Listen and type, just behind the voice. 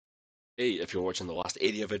Hey, if you're watching the last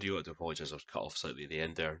area video, I do apologise, I was cut off slightly at the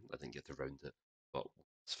end there. I didn't get to round it, but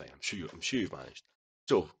it's fine. I'm sure you've managed.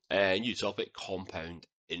 So, new topic: compound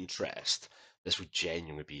interest. This would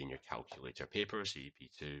genuinely be in your calculator paper. See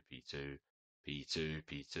P2, P2, P2,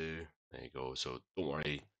 P2. There you go. So don't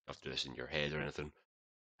worry, you have to do this in your head or anything.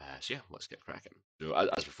 So yeah, let's get cracking. So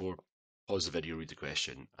as before, pause the video, read the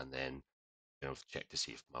question, and then check to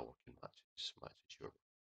see if my working matches your.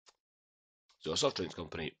 So a soft drinks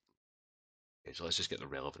company. Okay, so let's just get the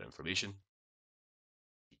relevant information.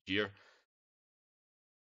 Each year,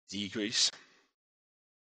 decrease,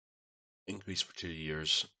 increase for 2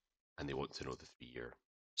 years, and they want to know the 3 year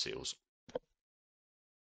sales.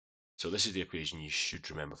 So this is the equation you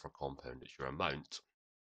should remember for compound. It's your amount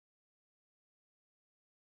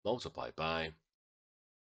multiplied by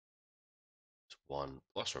 1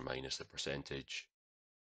 plus or minus the percentage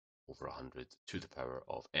over 100 to the power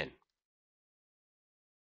of n.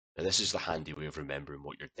 Now this is the handy way of remembering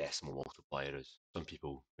what your decimal multiplier is. Some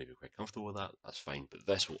people may be quite comfortable with that, that's fine, but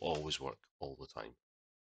this will always work all the time.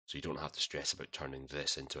 So you don't have to stress about turning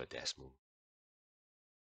this into a decimal.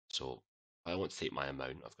 So if I want to take my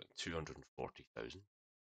amount, I've got 240,000.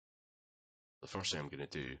 The first thing I'm going to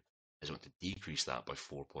do is I want to decrease that by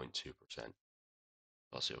 4.2%.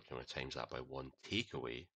 I'll say, okay, I'm going to times that by 1, take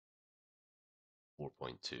away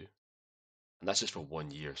 4.2. And that's just for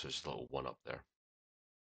 1 year, so there's a little 1 up there.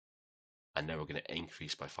 And now we're going to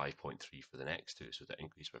increase by 5.3 for the next two. So to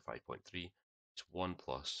increase by 5.3, it's 1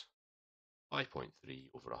 plus 5.3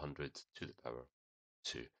 over 100 to the power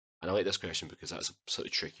 2. And I like this question because that's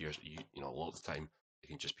slightly trickier. You know, a lot of the time it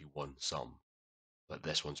can just be one sum, but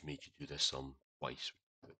this one's made you do this sum twice.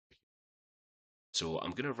 So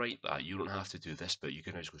I'm going to write that. You don't have to do this, but you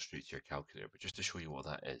can just go straight to your calculator. But just to show you what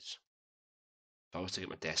that is, if I was to get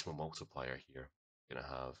my decimal multiplier here, I'm going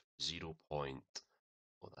to have 0.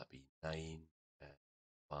 What would that be?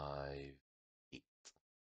 958.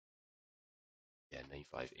 Yeah,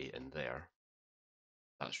 958 in there.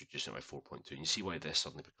 That's reducing by 4.2. And you see why this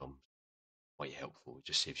suddenly becomes quite helpful. It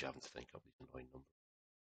just saves you having to think up these annoying numbers.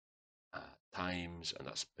 Times, and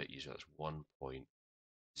that's a bit easier, that's 1.053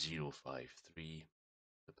 to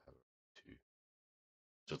the power 2.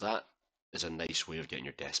 So that is a nice way of getting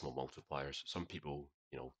your decimal multipliers. Some people,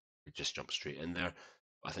 just jump straight in there.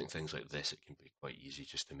 I think things like this, it can be quite easy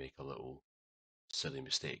just to make a little silly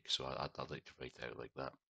mistake. So I'd like to write it out like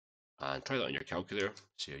that. And try that on your calculator,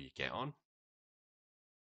 see how you get on.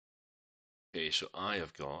 Okay, so I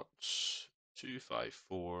have got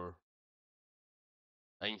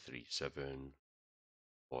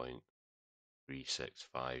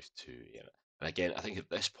 254,937.3652. Yeah. And again, I think at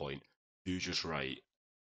this point, you just write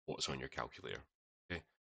what's on your calculator. Okay.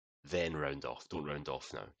 Then round off. Don't round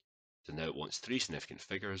off now. So now it wants three significant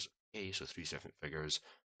figures. Okay, so three significant figures.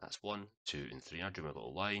 That's 1, 2, and 3. I drew my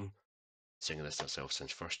little line. Singing this to myself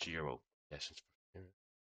since first year. Well, yeah, since first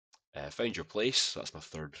year. Find your place. That's my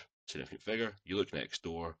third significant figure. You look next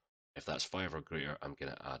door. If that's 5 or greater, I'm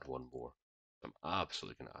going to add one more. I'm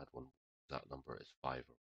absolutely going to add one more. That number is 5.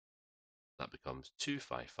 That becomes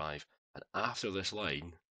 255. And after this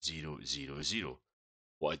line, 0, 0, 0.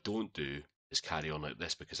 What I don't do is carry on like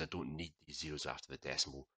this because I don't need these zeros after the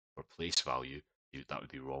decimal for place value. That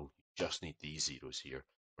would be wrong. You just need these zeros here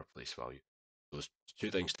for place value. Those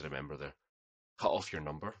two things to remember there. Cut off your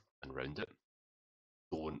number and round it.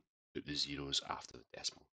 Don't put the zeros after the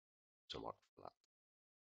decimal. So mark for that.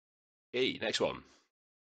 Okay, next one.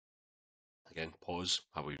 Again, pause,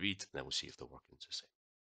 have we read, and then we'll see if the working's the same.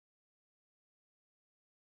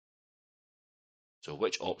 So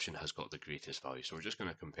which option has got the greatest value? So we're just going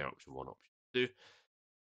to compare option 1, option 2.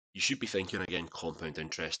 You should be thinking again compound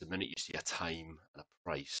interest. The minute you see a time and a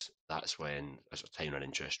price, that's when, as a time and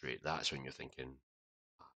interest rate, that's when you're thinking,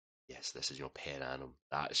 yes, this is your per annum.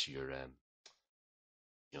 That's your,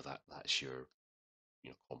 that's your,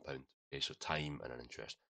 compound. Okay, so time and an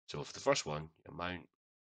interest. So for the first one, amount,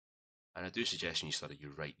 and I do suggest when you study,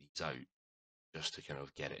 you write these out just to kind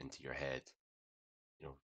of get it into your head.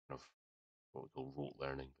 Kind of what we call rote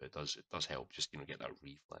learning, but it does help just get that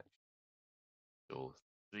reflex. So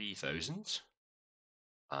 3,000,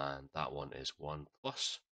 and that one is 1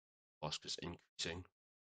 plus because increasing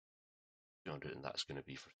 200, and that's going to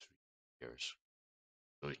be for 3 years.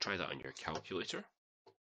 So we try that on your calculator.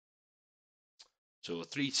 So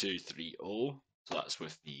 3230, so that's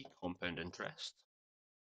with the compound interest.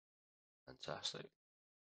 Fantastic.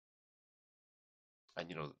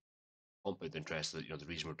 And compound interest, the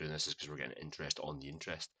reason we're doing this is because we're getting interest on the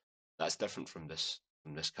interest. That's different from this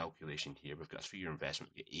calculation here. We've got a 3-year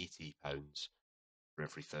investment, we get £80 for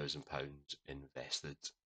every £1,000 invested.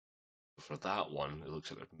 For that one, it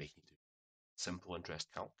looks like they're making simple interest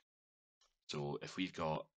calc. So if we've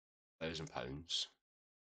got £1,000,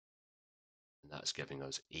 and that's giving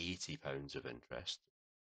us £80 of interest,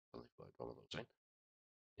 only put a dollar sign.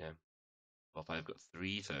 Yeah. Well, if I've got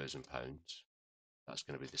 £3,000, that's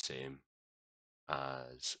going to be the same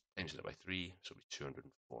as times it by 3, so it'll be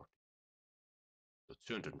 240. So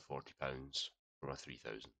 £240 for my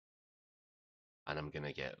 3,000. And I'm going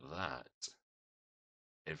to get that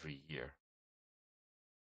every year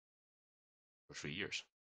for 3 years.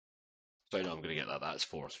 So no, I'm going to get that. That's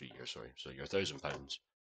for 3 years, sorry. So your £1,000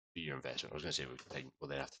 3-year investment. I was going to say, well,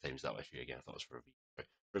 then I have to times that by 3 again. I thought it was for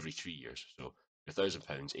every 3 years. So your £1,000,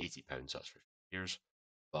 £80, that's for 3 years.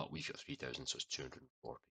 But we've got 3,000, so it's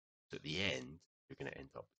 240. So at the end, you're going to end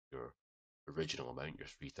up with your original amount, your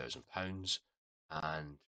 £3,000,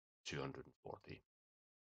 and 240.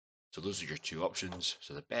 So those are your two options.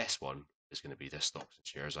 So the best one is going to be this stocks and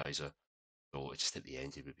shares ISA. So it's just at the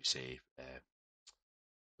end, you would be say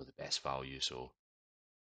the best value. So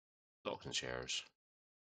stocks and shares,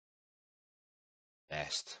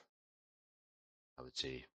 best, I would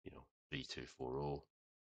say, 3240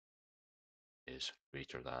 is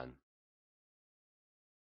greater than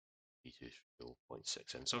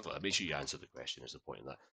 3230.6, and something like that. Make sure you answer the question is the point in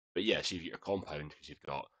that. But yeah, so you get your compound because you've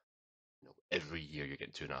got, every year you're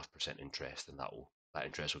getting 2.5% interest, and that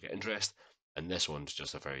interest will get interest. And this one's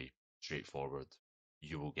just a very straightforward.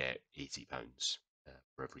 You will get £80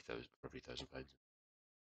 for every £1,000.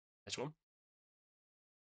 Next one.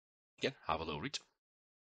 Again, have a little read.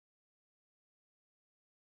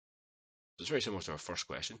 So it's very similar to our first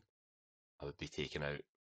question. I would be taking out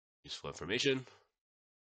useful information,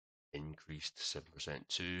 increased 7%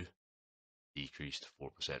 to, decreased 4%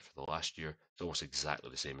 for the last year. It's almost exactly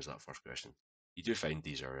the same as that first question. You do find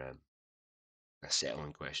these are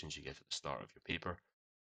settling questions you get at the start of your paper,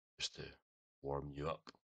 just to warm you up.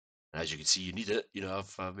 And as you can see, you need it.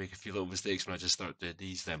 I've make a few little mistakes when I just start doing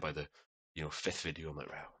these. Then by the fifth video, I'm like,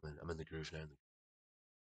 wow, I'm in the groove now.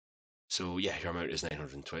 So yeah, your amount is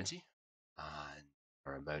 920, and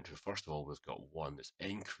our amount, first of all, we've got one that's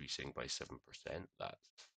increasing by 7%. That's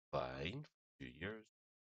fine for 2 years.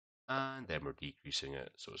 And then we're decreasing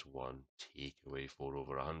it, so it's 1 take away 4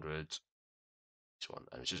 over 100. This one,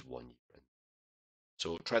 and it's just 1 year in.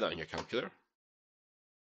 So try that on your calculator.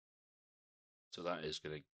 So that is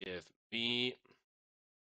going to give me,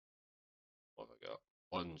 what have I got?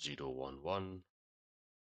 1011.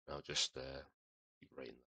 I'll just keep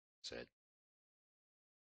writing that said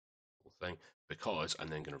whole thing, because I'm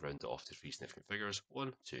then going to round it off to 3 significant figures.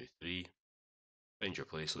 1, 2, 3. Find your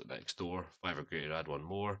place, look next door. 5 or greater, add 1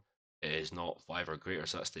 more. It is not 5 or greater,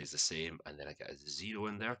 so that stays the same. And then I get a 0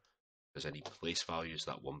 in there because I need place values.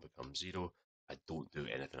 That 1 becomes 0. I don't do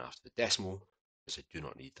anything after the decimal because I do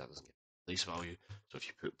not need that. Doesn't get place value. So if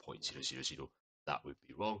you put 0.000, that would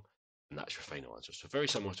be wrong. And that's your final answer. So very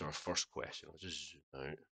similar to our first question. I'll just zoom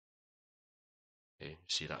out. Okay,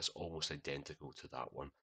 see, that's almost identical to that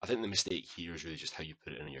one. I think the mistake here is really just how you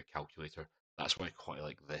put it in your calculator. That's why I quite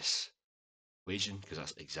like this equation, because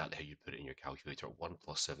that's exactly how you put it in your calculator. 1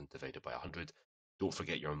 plus 7 divided by 100. Don't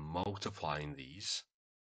forget you're multiplying these.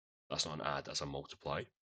 That's not an add, that's a multiply.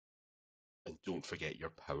 And don't forget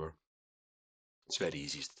your power. It's very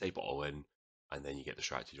easy to type it all in, and then you get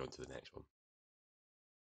distracted on to the next one.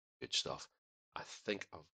 Good stuff. I think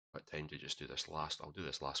I've got time to just do this last. I'll do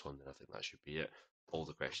this last one, then I think that should be it. All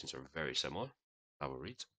the questions are very similar. I will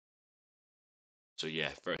read. So yeah,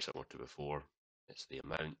 very similar to before. It's the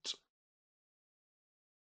amount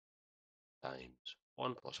times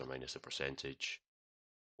 1 plus or minus the percentage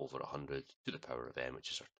over 100 to the power of n,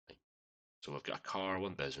 which is our time. So we've got a car,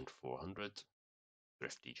 1,400,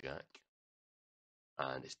 Thrifty Jack.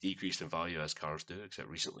 And it's decreased in value as cars do, except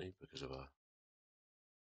recently because of a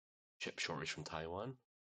chip shortage from Taiwan.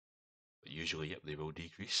 But usually, yep, they will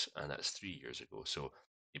decrease, and that's 3 years ago. So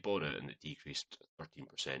you bought it and it decreased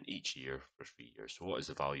 13% each year for 3 years. So what is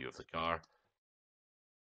the value of the car?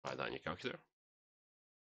 Write that in your calculator.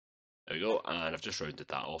 There we go, and I've just rounded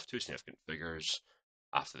that off, 2 significant figures.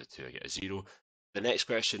 After the 2, I get a 0. The next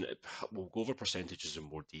question, we'll go over percentages in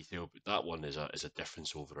more detail, but that one is a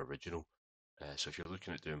difference over original. So if you're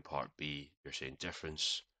looking at doing part B, you're saying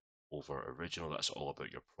difference over original. That's all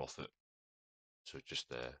about your profit. So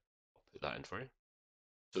just I'll put that in for you.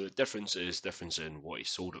 So the difference is difference in what he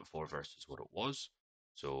sold it for versus what it was.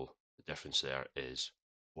 So the difference there is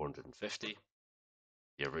 450.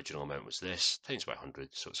 The original amount was this, times by 100,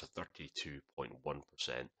 so it's a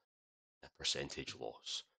 32.1% percentage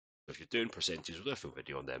loss. So if you're doing percentages, we'll do a full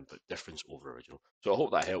video on them, but difference over original. So I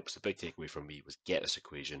hope that helps. The big takeaway from me was get this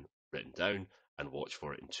equation written down and watch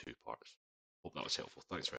for it in 2 parts. Hope that was helpful. Thanks very much.